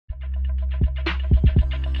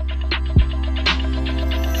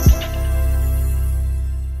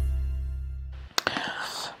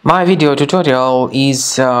My video tutorial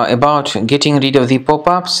is about getting rid of the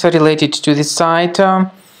pop-ups related to the site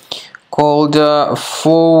called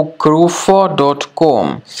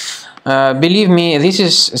focrufo.com. Believe me, this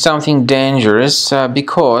is something dangerous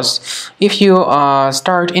because if you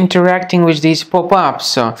start interacting with these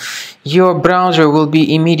pop-ups, your browser will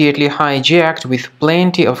be immediately hijacked with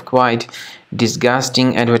plenty of quite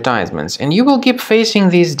disgusting advertisements, and you will keep facing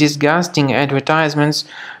these disgusting advertisements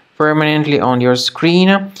permanently on your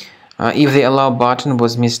screen if the allow button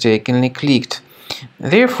was mistakenly clicked.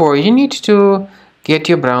 Therefore, you need to get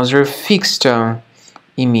your browser fixed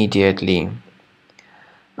immediately.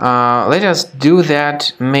 Let us do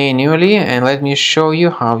that manually, and let me show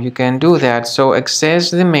you how you can do that. So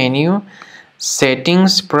access the menu,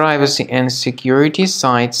 Settings, Privacy and Security,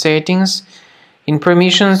 Site Settings. In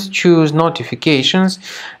Permissions, choose Notifications,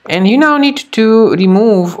 and you now need to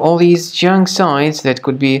remove all these junk sites that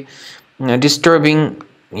could be disturbing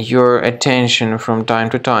your attention from time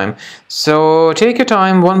to time. So take your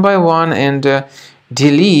time one by one and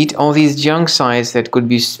delete all these junk sites that could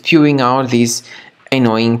be spewing out these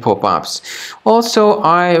annoying pop-ups. Also,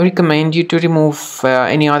 I recommend you to remove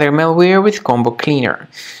any other malware with Combo Cleaner.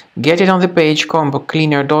 Get it on the page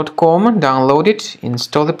combocleaner.com, download it,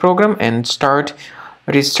 install the program, and start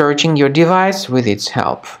researching your device with its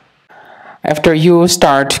help. After you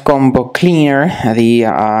start Combo Cleaner, the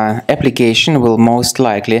application will most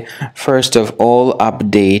likely first of all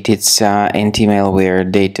update its anti-malware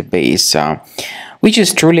database, which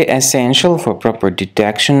is truly essential for proper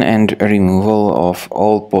detection and removal of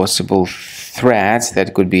all possible threats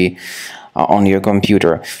that could be on your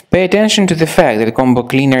computer. Pay attention to the fact that Combo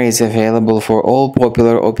Cleaner is available for all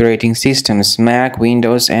popular operating systems: Mac,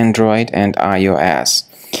 Windows, Android, and iOS.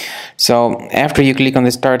 So after you click on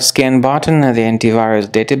the Start Scan button, the antivirus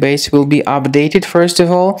database will be updated first of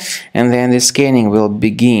all, and then the scanning will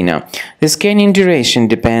begin. The scanning duration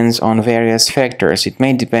depends on various factors. It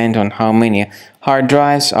may depend on how many hard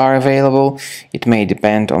drives are available. It may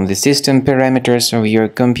depend on the system parameters of your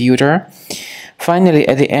computer. Finally,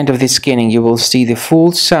 at the end of the scanning, you will see the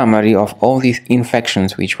full summary of all the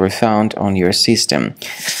infections which were found on your system.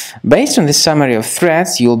 Based on the summary of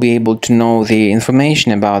threats, you'll be able to know the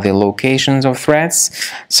information about the locations of threats.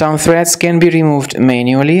 Some threats can be removed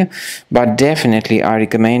manually, but definitely I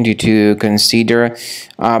recommend you to consider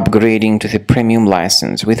upgrading to the premium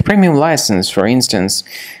license. With premium license, for instance,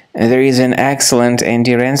 there is an excellent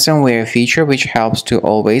anti-ransomware feature which helps to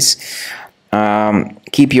always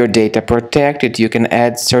keep your data protected. You can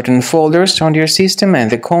add certain folders on your system,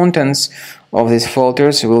 and the contents of these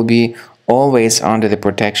folders will be always under the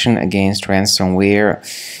protection against ransomware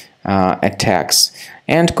attacks.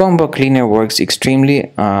 And Combo Cleaner works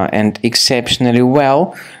extremely and exceptionally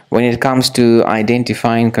well when it comes to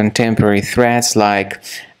identifying contemporary threats like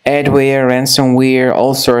adware, ransomware,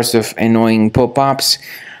 all sorts of annoying pop-ups.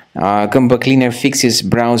 Combo Cleaner fixes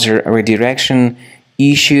browser redirection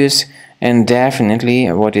issues. And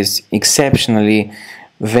definitely, what is exceptionally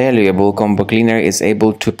valuable, Combo Cleaner is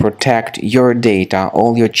able to protect your data,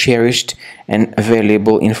 all your cherished and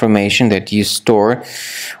valuable information that you store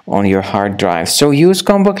on your hard drive. So use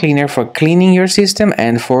Combo Cleaner for cleaning your system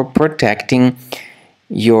and for protecting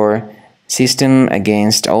your system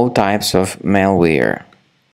against all types of malware.